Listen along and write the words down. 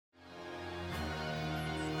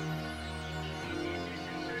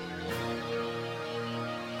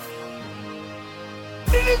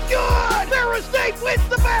is good! Ferris State wins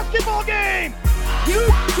the basketball game! You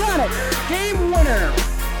got it! Game winner!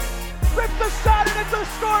 Rips aside and it's a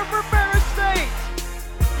score for Ferris State!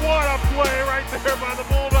 What a play right there by the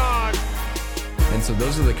Bulldogs! And so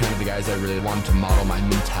those are the kind of the guys I really wanted to model my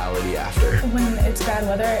mentality after. When it's bad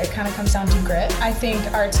weather, it kind of comes down to grit. I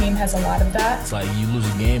think our team has a lot of that. It's like you lose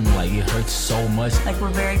a game, like it hurts so much. Like we're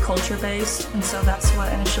very culture-based, and so that's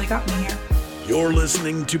what initially got me here. You're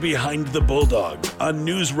listening to Behind the Bulldogs on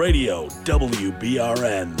News Radio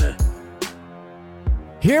WBRN.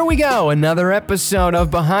 Here we go, another episode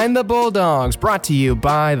of Behind the Bulldogs, brought to you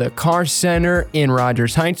by the Car Center in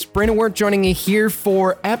Rogers Heights. Brandon Wirth joining you here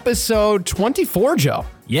for episode 24, Joe.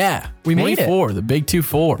 Yeah, we made it. The big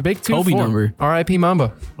 2-4. The big 2-4. Kobe number. R.I.P.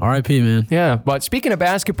 Mamba. R.I.P. man. Yeah, but speaking of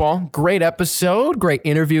basketball, great episode, great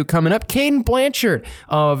interview coming up. Kadyn Blanchard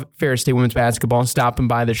of Ferris State Women's Basketball stopping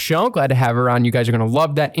by the show. Glad to have her on. You guys are going to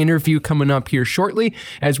love that interview coming up here shortly,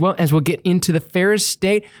 as well as we'll get into the Ferris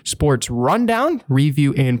State Sports Rundown,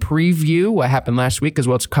 review and preview what happened last week as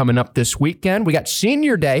well as coming up this weekend. We got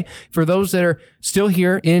Senior Day for those that are still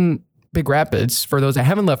here in Big Rapids. For those that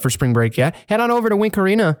haven't left for spring break yet, head on over to Wink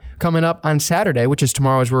Arena coming up on Saturday, which is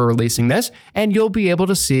tomorrow as we're releasing this, and you'll be able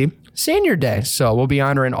to see Senior Day. So we'll be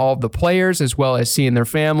honoring all of the players as well as seeing their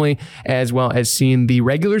family, as well as seeing the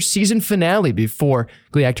regular season finale before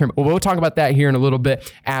GLIAC tournament. We'll talk about that here in a little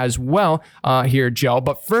bit as well here, Joe.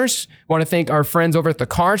 But first, I want to thank our friends over at the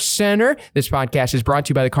Car Center. This podcast is brought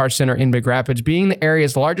to you by the Car Center in Big Rapids. Being the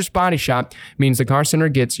area's largest body shop means the Car Center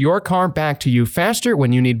gets your car back to you faster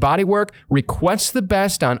when you need body work. Request the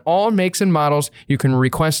best on all makes and models. You can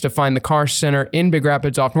request to find the Car Center in Big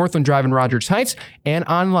Rapids off Northland Drive in Rogers Heights and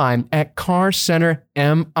online at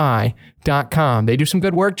carcentermi.com. They do some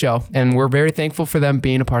good work, Joe, and we're very thankful for them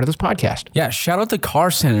being a part of this podcast. Yeah, shout out to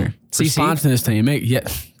Car Center for sponsoring this thing.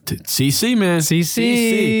 CC, man.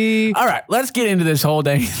 CC. All right, let's get into this whole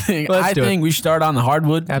dang thing. I think we should start on the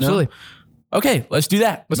hardwood. Absolutely. No? Okay, let's do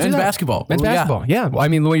that. Men's basketball. Men's basketball, yeah. Well, I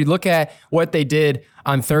mean, when you look at what they did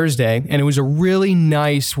on Thursday, and it was a really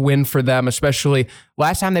nice win for them, especially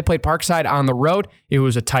last time they played Parkside on the road. It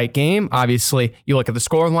was a tight game. Obviously, you look at the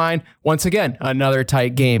scoreline. Once again, another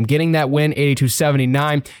tight game. Getting that win,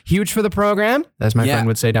 82-79. Huge for the program, as my friend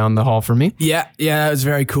would say down the hall for me. Yeah, it was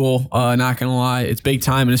very cool. Not going to lie. It's big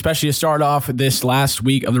time, and especially to start off this last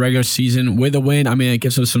week of the regular season with a win. I mean, it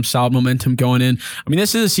gives us some solid momentum going in. I mean,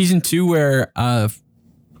 this is a season 2 where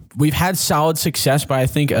we've had solid success, but I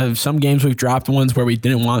think of some games we've dropped ones where we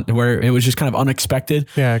didn't want, where it was just kind of unexpected.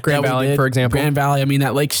 Yeah, Grand Valley, for example. Grand Valley, I mean,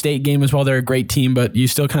 that Lake State game as well, they're a great team, but you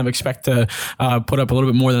still kind of expect to put up a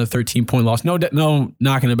little bit more than a 13-point loss. No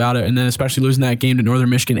knocking about it. And then especially losing that game to Northern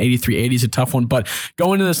Michigan, 83-80 is a tough one. But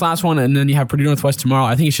going into this last one, and then you have Purdue Northwest tomorrow,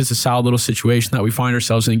 I think it's just a solid little situation that we find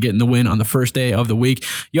ourselves in, getting the win on the first day of the week.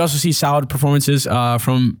 You also see solid performances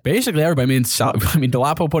from basically everybody. I mean,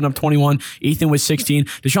 Delapo putting up 21, Ethan with 16,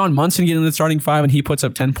 Deshaun Munson getting the starting 5, and he puts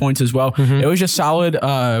up 10 points as well. It was just solid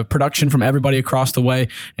production from everybody across the way,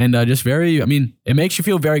 and just very, I mean, it makes you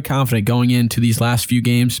feel very confident going into these last few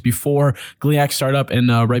games before GLIAC start up and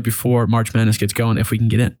right before March Madness gets going, if we can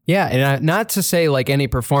get in. Yeah, and not to say like any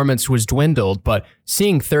performance was dwindled, but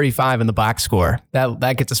seeing 35 in the box score,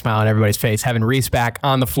 that gets a smile on everybody's face. Having Reese back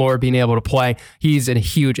on the floor, being able to play, he's a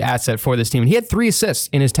huge asset for this team. And he had 3 assists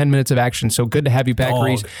in his 10 minutes of action, so good to have you back,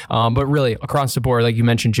 Reese. But really, across the board, like you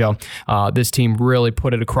mentioned, Joe, this team really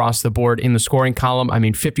put it across the board in the scoring column. I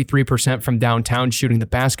mean, 53% from downtown shooting the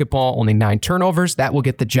basketball, only 9 turnovers. That will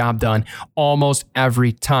get the job done almost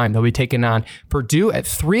every time. They'll be taking on Purdue at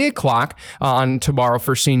 3 o'clock on tomorrow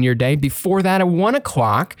for Senior Day. Before that, at 1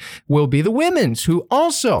 o'clock, will be the women's, who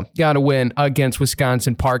also got a win against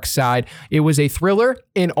Wisconsin Parkside. It was a thriller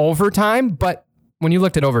in overtime, but when you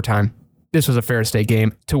looked at overtime, this was a Ferris State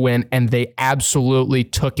game to win, and they absolutely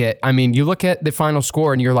took it. I mean, you look at the final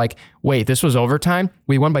score, and you're like, wait, this was overtime?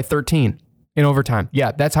 We won by 13 in overtime.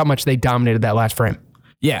 Yeah, that's how much they dominated that last frame.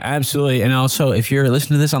 Yeah, absolutely. And also, if you're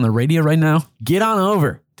listening to this on the radio right now, get on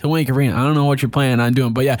over to Wink Arena. I don't know what you're planning on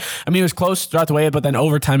doing, but yeah, I mean, it was close throughout the way, but then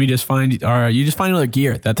overtime, you just find another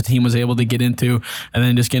gear that the team was able to get into, and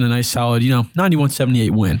then just get a nice solid, 91-78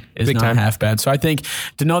 win is Big not time. half bad. So I think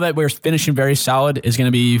to know that we're finishing very solid is going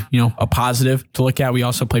to be, a positive to look at. We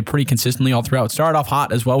also played pretty consistently all throughout. Started off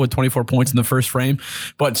hot as well with 24 points in the first frame,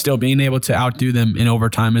 but still being able to outdo them in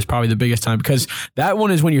overtime is probably the biggest time, because that one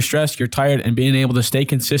is when you're stressed, you're tired, and being able to stay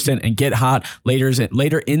consistent and get hot later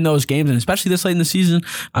in those games, and especially this late in the season.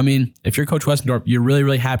 I mean, if you're Coach Westendorp, you're really,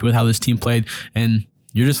 really happy with how this team played, and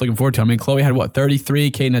you're just looking forward to it. I mean, Chloe had 33,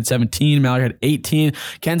 Kadyn had 17, Mallory had 18,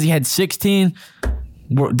 Kenzie had 16.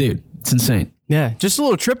 Dude, it's insane. Yeah, just a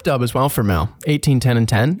little trip dub as well for Mel. 18, 10, and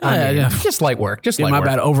 10. Yeah. Just light work. Just light my work.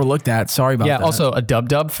 bad. Overlooked that. Sorry about that. Yeah, also a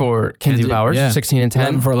dub for Kinsey Bowers, 16 and 10.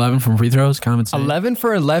 11 for 11 from free throws. Kind of insane. 11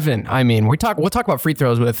 for 11. I mean, we'll talk about free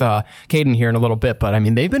throws with Kadyn here in a little bit, but I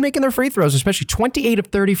mean, they've been making their free throws, especially 28 of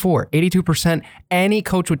 34, 82%. Any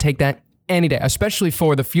coach would take that any day, especially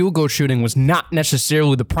for the field goal shooting was not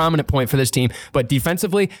necessarily the prominent point for this team, but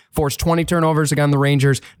defensively forced 20 turnovers against the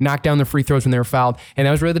Rangers, knocked down their free throws when they were fouled, and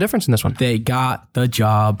that was really the difference in this one. They got the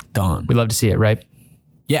job done. We love to see it, right?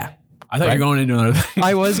 Yeah. I thought you were going into another thing.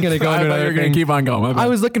 I was going to go into another thing. I thought you were going to keep on going. I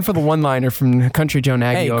was looking for the one-liner from Country Joe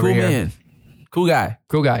Nagy over cool here. Man. Cool guy.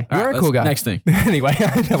 Cool guy. You're a cool guy. Next thing.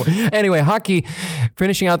 Anyway, hockey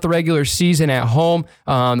finishing out the regular season at home.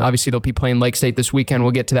 Obviously, they'll be playing Lake State this weekend.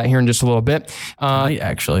 We'll get to that here in just a little bit. Tonight,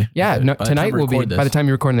 actually. Yeah, tonight will be, by the time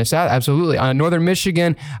you're recording this out, absolutely. Northern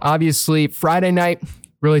Michigan, obviously, Friday night,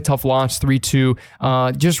 really tough loss,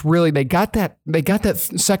 3-2. Just really, they got that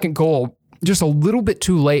second goal just a little bit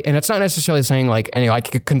too late. And it's not necessarily saying like, I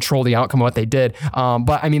could control the outcome of what they did.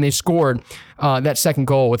 But I mean, they scored that second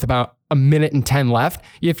goal with about a minute and 10 left.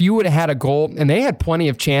 If you would have had a goal, and they had plenty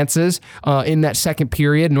of chances in that second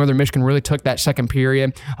period, Northern Michigan really took that second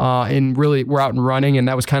period and really were out and running. And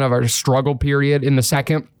that was kind of our struggle period in the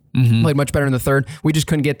second. Played much better in the third. We just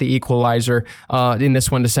couldn't get the equalizer in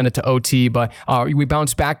this one to send it to OT. But we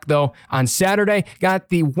bounced back, though, on Saturday. Got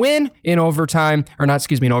the win in overtime, in a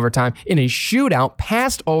shootout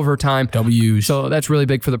past overtime. W's. So that's really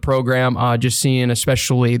big for the program. Just seeing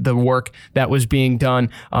especially the work that was being done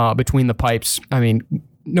between the pipes. I mean,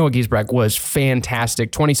 Noah Giesbrecht was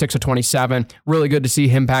fantastic, 26 of 27. Really good to see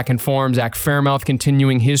him back in form. Zach Fairmouth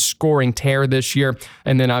continuing his scoring tear this year.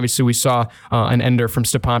 And then obviously we saw an ender from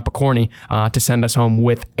Stepan Pokorny to send us home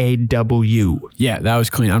with a W. Yeah, that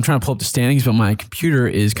was clean. I'm trying to pull up the standings, but my computer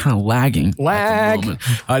is kind of lagging.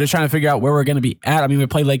 Just trying to figure out where we're going to be at. I mean, we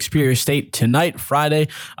play Lake Superior State tonight, Friday.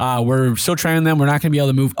 We're still training them. We're not going to be able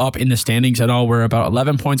to move up in the standings at all. We're about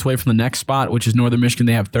 11 points away from the next spot, which is Northern Michigan.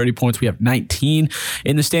 They have 30 points. We have 19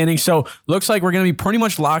 in the standings. So looks like we're going to be pretty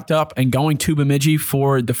much locked up and going to Bemidji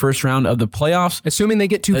for the first round of the playoffs. Assuming they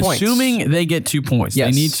get 2 points. Assuming they get 2 points.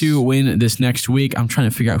 Yes. They need to win this next week. I'm trying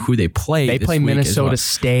to figure out who they play. They play Minnesota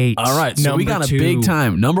State. All right. So we got a big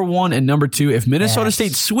time. Number 1 and number 2. If Minnesota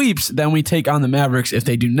State sweeps, then we take on the Mavericks. If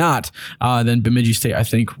they do not, then Bemidji State, I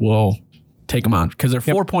think, will take them on because they're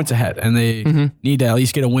 4 points ahead and they need to at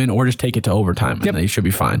least get a win or just take it to overtime and they should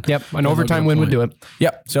be fine. Yep. An overtime win would do it.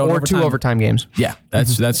 Yep. So or 2 overtime games. Yeah.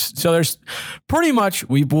 That's so there's pretty much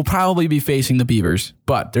we will probably be facing the Beavers,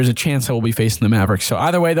 but there's a chance that we'll be facing the Mavericks. So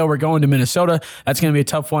either way though, we're going to Minnesota. That's going to be a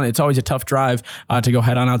tough one. It's always a tough drive to go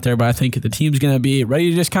head on out there, but I think the team's going to be ready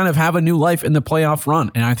to just kind of have a new life in the playoff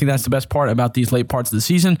run. And I think that's the best part about these late parts of the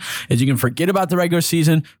season is you can forget about the regular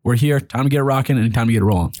season. We're here. Time to get it rocking and time to get it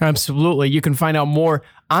rolling. Absolutely. You can find out more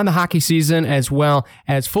on the hockey season as well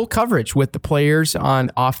as full coverage with the players on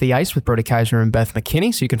Off the Ice with Brody Kaiser and Beth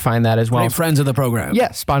McKinney. So you can find that as well. Great friends of the program. Yeah,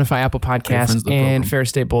 Spotify, Apple Podcasts, and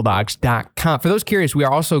FerrisStateBulldogs.com. For those curious, we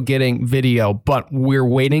are also getting video, but we're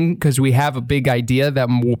waiting because we have a big idea that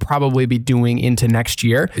we'll probably be doing into next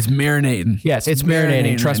year. It's marinating. Yes, it's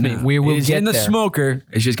marinating. Trust me, we will get in the there. Smoker.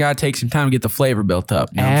 It's just got to take some time to get the flavor built up.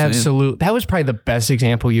 You know Absolutely. That was probably the best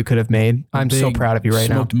example you could have made. I'm so proud of you right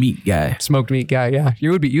now. Smoked meat guy. Smoked meat guy, yeah.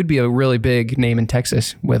 You'd be a really big name in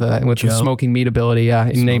Texas with the smoking meat ability.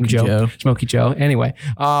 Named Joe. Smokey Joe. Anyway,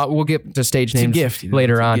 we'll get to stage names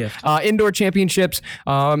later on. Indoor championships,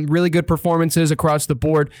 really good performances across the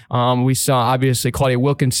board. We saw obviously Claudia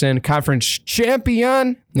Wilkinson, conference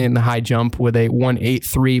champion in the high jump with a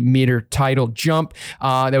 183 meter title jump.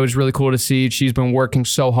 That was really cool to see. She's been working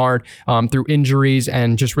so hard through injuries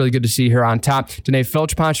and just really good to see her on top. Danae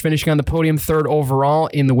Felchposh finishing on the podium, 3rd overall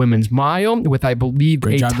in the women's mile with, I believe,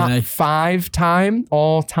 a top 5-time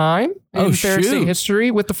all-time in Ferris State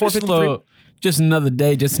history with the 453. Just another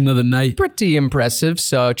day, just another night. Pretty impressive.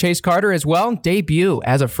 So Chase Carter as well, debut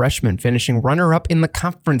as a freshman, finishing runner-up in the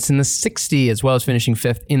conference in the 60, as well as finishing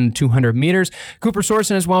 5th in the 200 meters. Cooper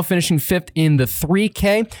Sorson as well, finishing 5th in the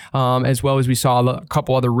 3K, as well as we saw a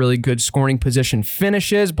couple other really good scoring position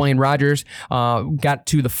finishes. Blaine Rogers got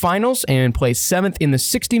to the finals and placed 7th in the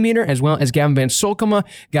 60 meter, as well as Gavin Van Solkema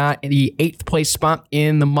got the 8th place spot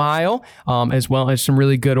in the mile, as well as some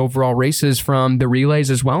really good overall races from the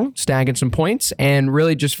relays as well, stacking some points. points and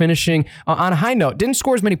really just finishing on a high note. Didn't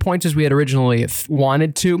score as many points as we had originally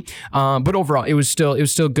wanted to, but overall it was still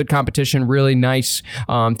good competition. Really nice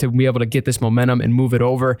to be able to get this momentum and move it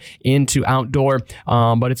over into outdoor.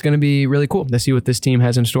 But it's going to be really cool to see what this team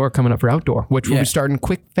has in store coming up for outdoor, which will be starting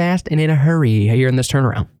quick, fast, and in a hurry here in this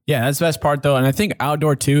turnaround. Yeah, that's the best part though. And I think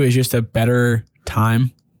outdoor too is just a better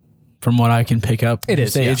time from what I can pick up.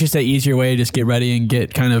 It's just an easier way to just get ready and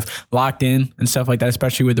get kind of locked in and stuff like that,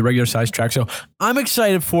 especially with the regular size track. So I'm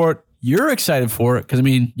excited for it. You're excited for it because, I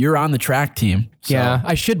mean, you're on the track team. So. Yeah,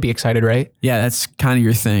 I should be excited, right? Yeah, that's kind of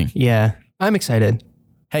your thing. Yeah, I'm excited.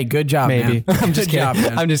 Hey, good job, maybe. Man. I'm just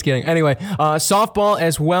kidding. I'm just kidding. Anyway, softball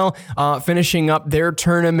as well, finishing up their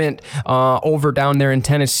tournament over down there in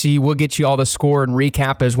Tennessee. We'll get you all the score and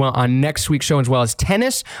recap as well on next week's show, as well as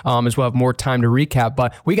tennis, as we'll have more time to recap.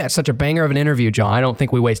 But we got such a banger of an interview, John. I don't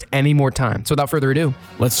think we waste any more time. So without further ado,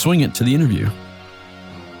 let's swing it to the interview.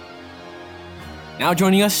 Now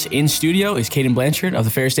joining us in studio is Kadyn Blanchard of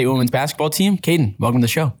the Ferris State women's basketball team. Kadyn, welcome to the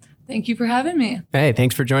show. Thank you for having me. Hey,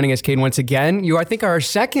 thanks for joining us, Kadyn, once again. You, I think, are our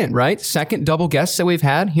second double guest that we've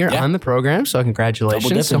had here on the program. So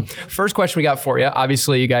congratulations. So first question we got for you.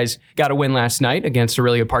 Obviously, you guys got a win last night against a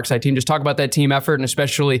really good Parkside team. Just talk about that team effort, and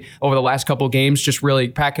especially over the last couple of games, just really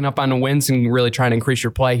packing up on the wins and really trying to increase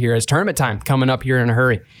your play here as tournament time coming up here in a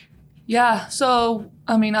hurry. Yeah, so,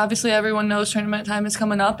 I mean, obviously everyone knows tournament time is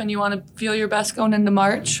coming up and you want to feel your best going into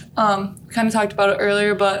March. Kind of talked about it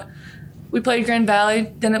earlier, but we played Grand Valley,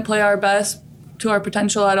 didn't play our best to our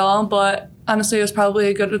potential at all, but honestly it was probably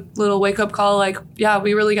a good little wake-up call. Like, yeah,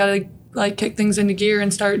 we really got to kick things into gear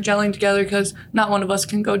and start gelling together because not one of us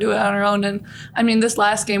can go do it on our own. And, I mean, this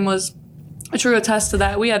last game was a true attest to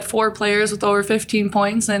that. We had 4 players with over 15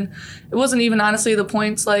 points, and it wasn't even honestly the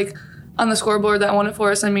points on the scoreboard that won it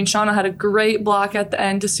for us. I mean, Shauna had a great block at the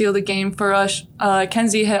end to seal the game for us.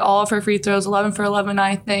 Kenzie hit all of her free throws, 11 for 11,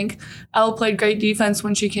 I think. Elle played great defense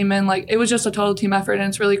when she came in. It was just a total team effort, and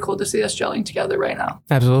it's really cool to see us gelling together right now.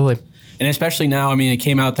 Absolutely. And especially now, I mean, it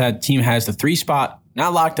came out that team has the 3 spot,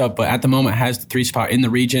 not locked up, but at the moment has the 3 spot in the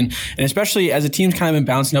region. And especially as the team's kind of been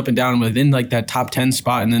bouncing up and down within that top 10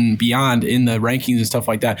 spot and then beyond in the rankings and stuff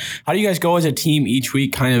like that. How do you guys go as a team each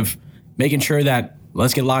week kind of making sure that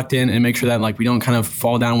let's get locked in and make sure that we don't kind of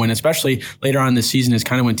fall down when, especially later on in the season is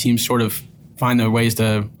kind of when teams sort of find their ways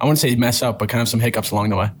to, I wouldn't say mess up, but kind of some hiccups along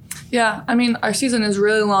the way. Yeah, I mean, our season is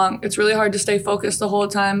really long. It's really hard to stay focused the whole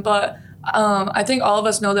time, but I think all of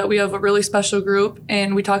us know that we have a really special group,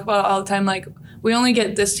 and we talk about it all the time, we only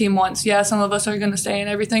get this team once. Yeah, some of us are going to stay and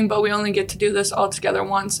everything, but we only get to do this all together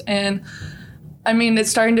once. And I mean, it's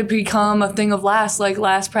starting to become a thing of last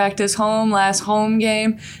practice home, last home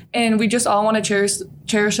game. And we just all want to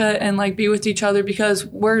cherish it and be with each other because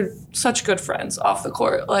we're such good friends off the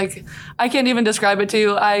court. I can't even describe it to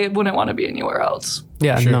you. I wouldn't want to be anywhere else.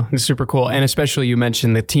 Yeah, sure. No, it's super cool. And especially you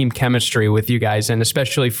mentioned the team chemistry with you guys, and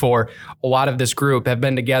especially for a lot of this group have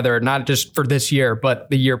been together, not just for this year, but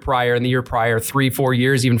the year prior and the year prior, 3-4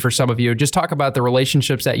 years, even for some of you. Just talk about the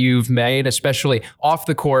relationships that you've made, especially off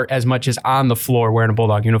the court as much as on the floor wearing a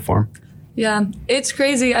Bulldog uniform. Yeah, it's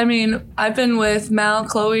crazy. I mean, I've been with Mal,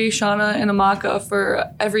 Chloe, Shauna, and Amaka for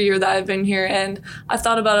every year that I've been here, and I've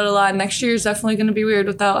thought about it a lot. Next year is definitely going to be weird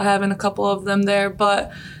without having a couple of them there,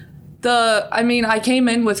 but I came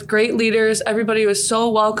in with great leaders. Everybody was so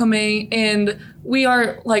welcoming, and we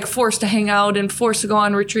aren't forced to hang out and forced to go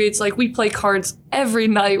on retreats. We play cards every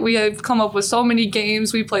night. We have come up with so many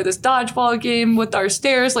games. We play this dodgeball game with our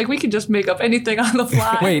stairs. We could just make up anything on the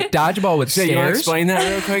fly. Wait, dodgeball with stairs? You want to explain that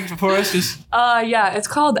real quick before us? Yeah, it's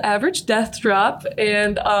called average death drop.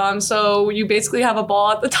 And so you basically have a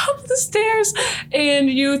ball at the top of the stairs and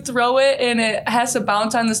you throw it and it has to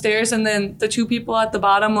bounce on the stairs. And then the 2 people at the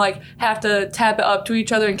bottom have to tap it up to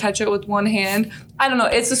each other and catch it with one hand. I don't know.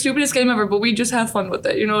 It's the stupidest game ever, but we just have fun with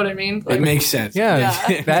it. You know what I mean? It makes sense.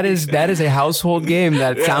 Yeah. that is a household game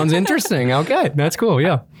that sounds interesting. Okay, that's cool.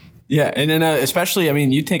 Yeah. Yeah, and then especially, I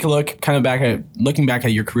mean, you take a look looking back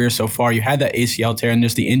at your career so far, you had that ACL tear and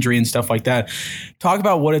just the injury and stuff like that. Talk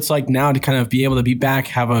about what it's like now to kind of be able to be back,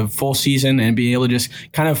 have a full season, and be able to just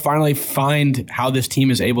kind of finally find how this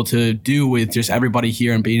team is able to do with just everybody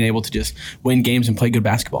here and being able to just win games and play good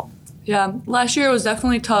basketball. Yeah, last year was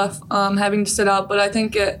definitely tough having to sit out, but I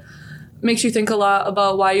think it makes you think a lot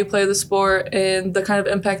about why you play the sport and the kind of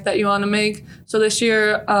impact that you want to make. So this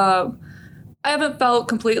year, I haven't felt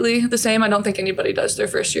completely the same. I don't think anybody does their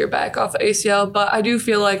first year back off of ACL, but I do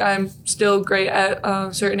feel like I'm still great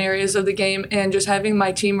at certain areas of the game, and just having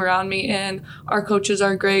my team around me, and our coaches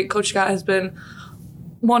are great. Coach Scott has been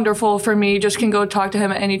wonderful for me. Just can go talk to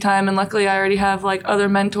him at any time. And luckily I already have like other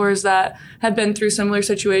mentors that have been through similar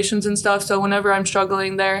situations and stuff. So whenever I'm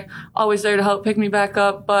struggling, they're always there to help pick me back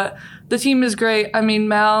up. But the team is great. I mean,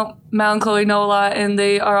 Mal and Chloe know a lot, and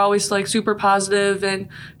they are always like super positive and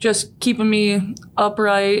just keeping me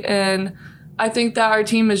upright. And I think that our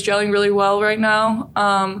team is gelling really well right now.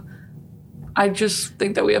 I just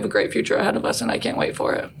think that we have a great future ahead of us, and I can't wait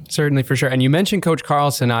for it. Certainly, for sure. And you mentioned Coach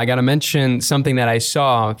Carlson. I got to mention something that I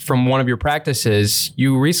saw from one of your practices.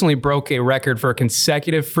 You recently broke a record for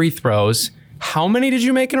consecutive free throws. How many did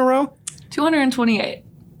you make in a row? 228.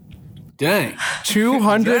 Dang.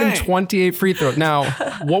 228 free throws. Now,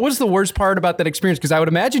 what was the worst part about that experience? Because I would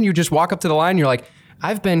imagine you just walk up to the line and you're like,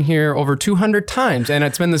 I've been here over 200 times and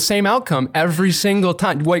it's been the same outcome every single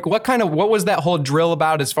time. Like, what was that whole drill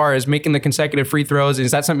about as far as making the consecutive free throws? Is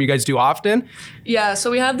that something you guys do often? Yeah, so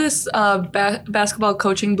we have this basketball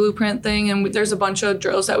coaching blueprint thing, and there's a bunch of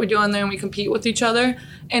drills that we do on there, and we compete with each other.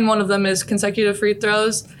 And one of them is consecutive free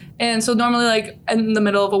throws. And so normally, like, in the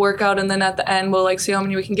middle of a workout and then at the end, we'll, like, see how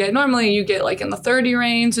many we can get. Normally, you get, like, in the 30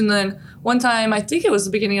 range. And then one time, I think it was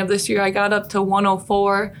the beginning of this year, I got up to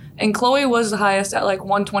 104. And Chloe was the highest at, like,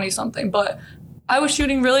 120-something. But I was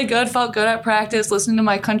shooting really good, felt good at practice, listening to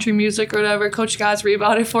my country music or whatever. Coach Scotts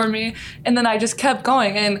rebounded for me. And then I just kept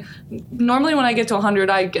going. And normally when I get to 100,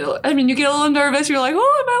 you get a little nervous. You're like,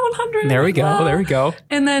 oh, I'm at 100. There we go. There we go.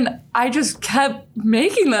 And then I just kept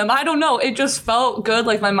making them. I don't know. It just felt good.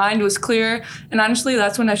 Like my mind was clear. And honestly,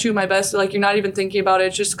 that's when I shoot my best. Like you're not even thinking about it.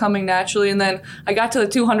 It's just coming naturally. And then I got to the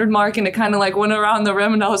 200 mark and it kind of like went around the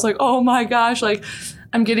rim and I was like, oh my gosh, like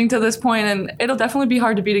I'm getting to this point and it'll definitely be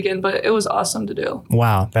hard to beat again, but it was awesome to do.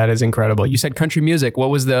 Wow, that is incredible. You said country music. What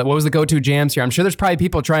was the go-to jams here? I'm sure there's probably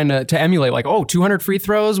people trying to emulate like, 200 free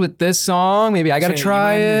throws with this song. Maybe I got to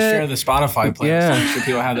try it. Share the Spotify playlist. Yeah. I'm sure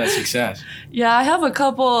people have that success. Yeah, I have a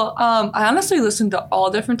couple. I honestly listen to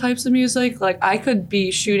all different types of music. Like I could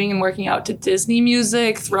be shooting and working out to Disney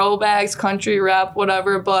music, throwbacks, country, rap,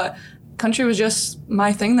 whatever, but country was just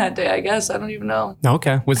my thing that day, I guess. I don't even know.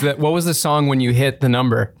 Okay. What was the song when you hit the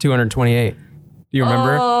number 228? Do you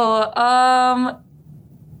remember?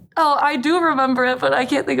 I do remember it, but I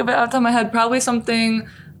can't think of it off the top of my head. Probably something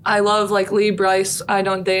I love, like Lee Bryce, I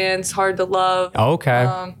Don't Dance, Hard to Love.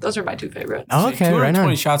 Okay. Those are my two favorites. Okay,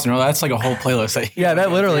 220 shots in a row. That's like a whole playlist. Yeah,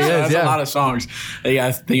 that literally is. That's a lot of songs that you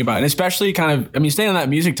got to think about. And especially staying on that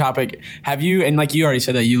music topic, have you, and like you already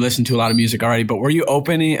said that you listen to a lot of music already, but were you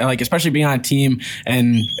open, like especially being on a team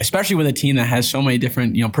and especially with a team that has so many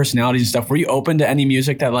different, personalities and stuff, were you open to any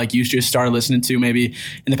music that like you just started listening to maybe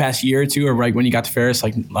in the past year or two or right when you got to Ferris,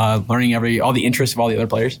 like learning all the interests of all the other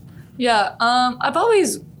players? Yeah, I've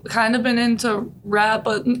always kind of been into rap,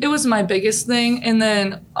 but it was my biggest thing. And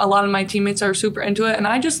then a lot of my teammates are super into it. And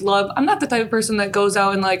I just I'm not the type of person that goes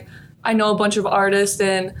out and like, I know a bunch of artists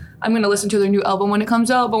and I'm going to listen to their new album when it comes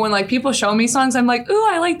out. But when like people show me songs, I'm like, ooh,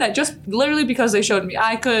 I like that. Just literally because they showed me.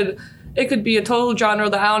 It could be a total genre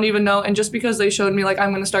that I don't even know. And just because they showed me, like, I'm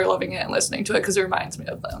going to start loving it and listening to it because it reminds me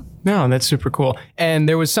of them. No, that's super cool. And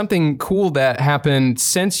there was something cool that happened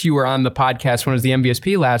since you were on the podcast when it was the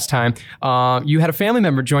MVSP last time. You had a family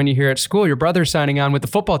member join you here at school, your brother signing on with the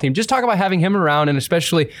football team. Just talk about having him around and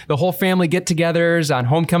especially the whole family get-togethers on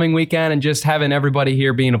homecoming weekend and just having everybody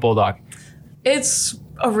here being a Bulldog. It's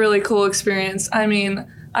a really cool experience. I mean,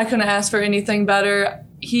 I couldn't ask for anything better.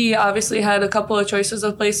 He obviously had a couple of choices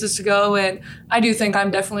of places to go, and I do think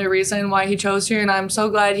I'm definitely a reason why he chose here, and I'm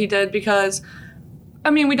so glad he did because,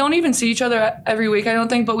 I mean, we don't even see each other every week, I don't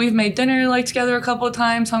think, but we've made dinner like together a couple of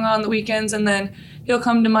times, hung out on the weekends, and then he'll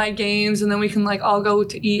come to my games, and then we can like all go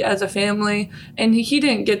to eat as a family. And he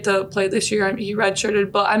didn't get to play this year. I mean, he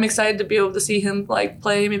redshirted, but I'm excited to be able to see him like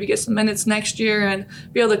play, maybe get some minutes next year, and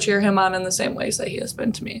be able to cheer him on in the same ways that he has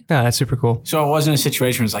been to me. Yeah, that's super cool. So it wasn't a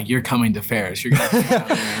situation where it's like, you're coming to Ferris. You're going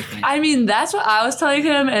to I mean, that's what I was telling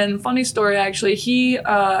him. And funny story, actually, he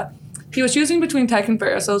was choosing between Tech and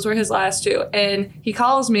Ferris. Those were his last two. And he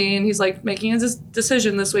calls me and he's like making his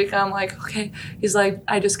decision this week. And I'm like, okay. He's like,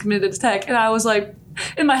 I just committed to Tech. And I was like,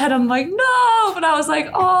 in my head, I'm like, no. But I was like,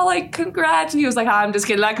 oh, like, congrats. And he was like, I'm just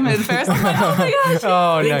kidding. I committed to Ferris. I'm like, oh my gosh.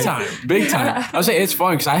 Oh, big nice. time. Big time. I would say it's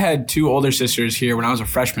fun because I had two older sisters here when I was a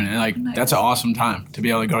freshman. And like, that's an awesome time to be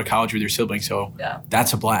able to go to college with your siblings. So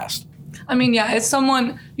that's a blast. I mean, yeah, it's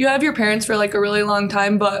someone, you have your parents for like a really long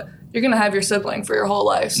time, but you're going to have your sibling for your whole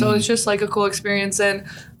life. So it's just like a cool experience. And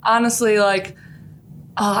honestly, like,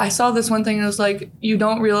 I saw this one thing and it was like, you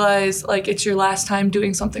don't realize like it's your last time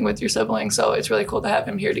doing something with your sibling. So it's really cool to have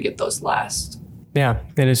him here to get those last Yeah,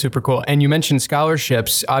 it is super cool. And you mentioned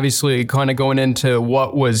scholarships, obviously kind of going into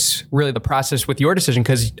what was really the process with your decision.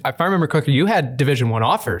 Because if I remember correctly, you had Division I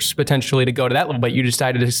offers potentially to go to that level, but you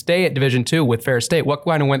decided to stay at Division II with Ferris State. What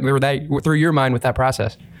kind of went through your mind with that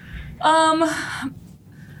process?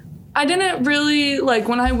 I didn't really, like,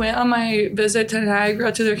 when I went on my visit to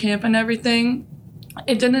Niagara to their camp and everything,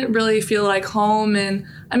 it didn't really feel like home. And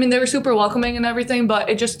I mean, they were super welcoming and everything, but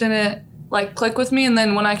it just didn't like click with me. And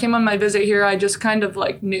then when I came on my visit here, I just kind of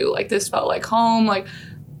like knew like this felt like home. Like,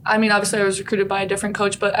 I mean, obviously I was recruited by a different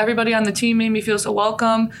coach, but everybody on the team made me feel so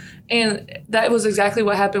welcome. And that was exactly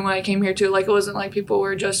what happened when I came here too. Like, it wasn't like people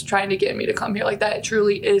were just trying to get me to come here. Like, that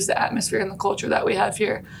truly is the atmosphere and the culture that we have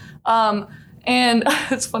here. And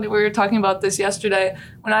it's funny, we were talking about this yesterday.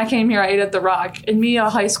 When I came here, I ate at The Rock. And me, a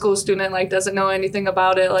high school student, like, doesn't know anything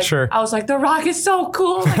about it. Like, sure. I was like, The Rock is so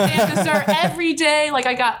cool. Like, they have dessert every day. Like,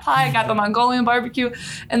 I got pie, I got the Mongolian barbecue.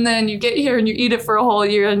 And then you get here and you eat it for a whole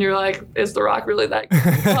year and you're like, is The Rock really that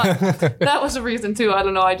good? But that was a reason, too. I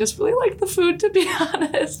don't know. I just really like the food, to be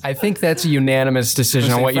honest. I think that's a unanimous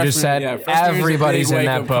decision on what you just said. Yeah, everybody's in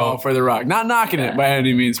that boat. For The Rock. Not knocking it by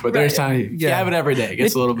any means, but there's time. You have it every day. It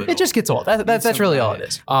gets a little bit old. It just gets old. That's really all it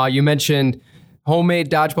is. You mentioned homemade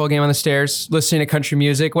dodgeball game on the stairs, listening to country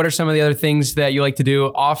music. What are some of the other things that you like to do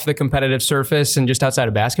off the competitive surface and just outside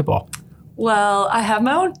of basketball? Well, I have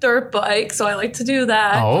my own dirt bike, so I like to do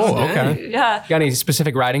that. Oh, okay. Yeah. Got any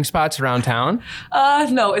specific riding spots around town?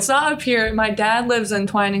 No, it's not up here. My dad lives in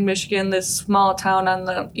Twining, Michigan, this small town on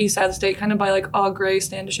the east side of the state, kind of by like Eau Gray,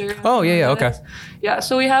 Standish area. Oh, yeah, okay. Yeah,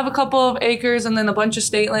 so we have a couple of acres and then a bunch of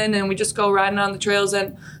state land, and we just go riding on the trails.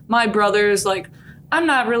 And my brother's like, I'm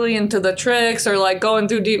not really into the tricks or like going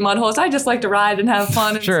through deep mud holes. I just like to ride and have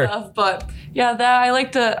fun and stuff. But yeah,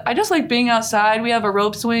 I just like being outside. We have a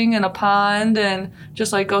rope swing and a pond and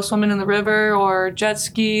just like go swimming in the river or jet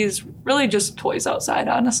skis. Really just toys outside,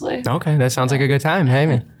 honestly. Okay, that sounds like a good time. Hey,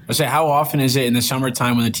 man. I say, how often is it in the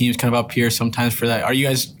summertime when the team's kind of up here sometimes for that? Are you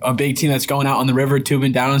guys a big team that's going out on the river,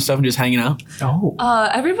 tubing down and stuff and just hanging out? Oh.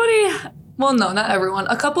 Everybody... Well, no, not everyone.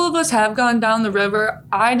 A couple of us have gone down the river.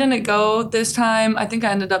 I didn't go this time. I think I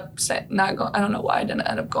ended up not going. I don't know why I didn't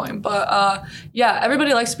end up going. But yeah,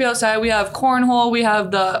 everybody likes to be outside. We have cornhole. We have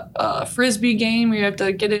the frisbee game where you have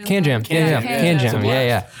to get in. Can jam.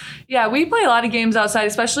 Yeah. Yeah, we play a lot of games outside,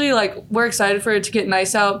 especially like we're excited for it to get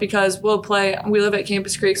nice out because we live at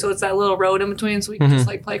Campus Creek, so it's that little road in between, so we can just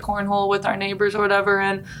like play cornhole with our neighbors or whatever,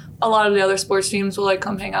 and a lot of the other sports teams will like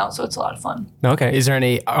come hang out, so it's a lot of fun. Okay. Is there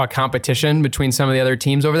any competition between some of the other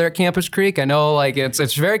teams over there at Campus Creek? I know like it's a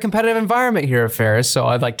very competitive environment here at Ferris, so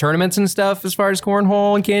I'd like tournaments and stuff as far as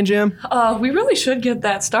cornhole and can jam. We really should get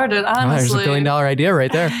that started, honestly. There's $1 billion idea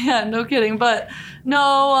right there. Yeah, no kidding. But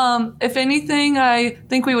no, if anything, I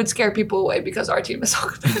think we would scare people away because our team is so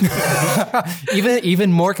competitive.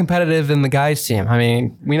 even more competitive than the guys' team. I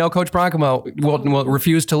mean, we know Coach Bronco will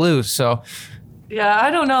refuse to lose, so... Yeah,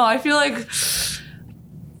 I don't know. I feel like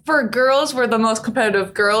for girls, we're the most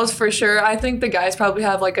competitive girls for sure. I think the guys probably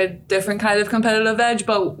have like a different kind of competitive edge,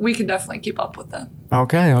 but we can definitely keep up with them.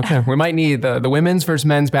 Okay. We might need the women's versus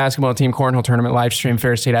men's basketball team cornhole tournament live stream,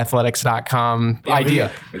 ferrisstateathletics.com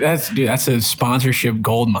idea. That's a sponsorship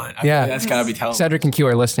gold mine. That's got to be televised. Cedric and Q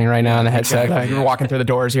are listening right now on the headset. We're walking through the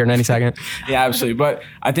doors here in any second. Yeah, absolutely. But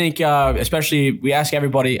I think especially we ask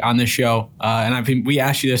everybody on this show, and we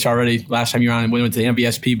asked you this already last time you were on and we went to the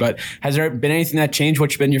MVSP, but has there been anything that changed?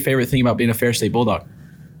 What's been your favorite thing about being a Ferris State Bulldog?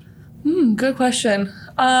 Good question.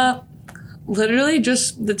 Literally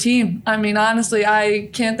just the team. I mean, honestly, I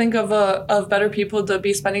can't think of better people to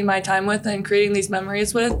be spending my time with and creating these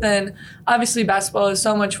memories with. And obviously basketball is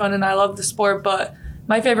so much fun and I love the sport, but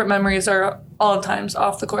my favorite memories are all the times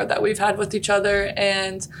off the court that we've had with each other.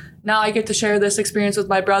 And now I get to share this experience with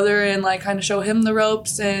my brother and like kind of show him the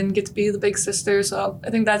ropes and get to be the big sister. So I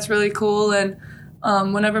think that's really cool. And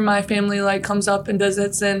whenever my family like comes up and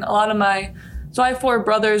visits, and so I have 4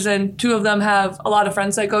 brothers and 2 of them have a lot of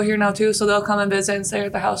friends that go here now too. So they'll come and visit and stay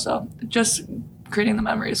at the house. So just creating the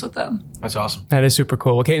memories with them. That's awesome. That is super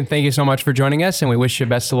cool. Well, Kadyn, thank you so much for joining us and we wish you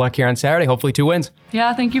best of luck here on Saturday. Hopefully 2 wins.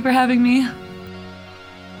 Yeah, thank you for having me.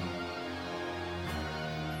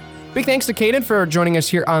 Big thanks to Kadyn for joining us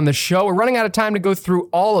here on the show. We're running out of time to go through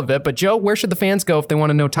all of it, but Joe, where should the fans go if they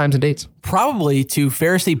want to know times and dates? Probably to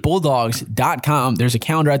ferrisstatebulldogs.com. There's a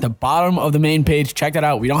calendar at the bottom of the main page. Check that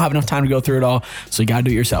out. We don't have enough time to go through it all, so you got to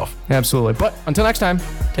do it yourself. Absolutely. But until next time,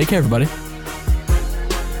 take care, everybody.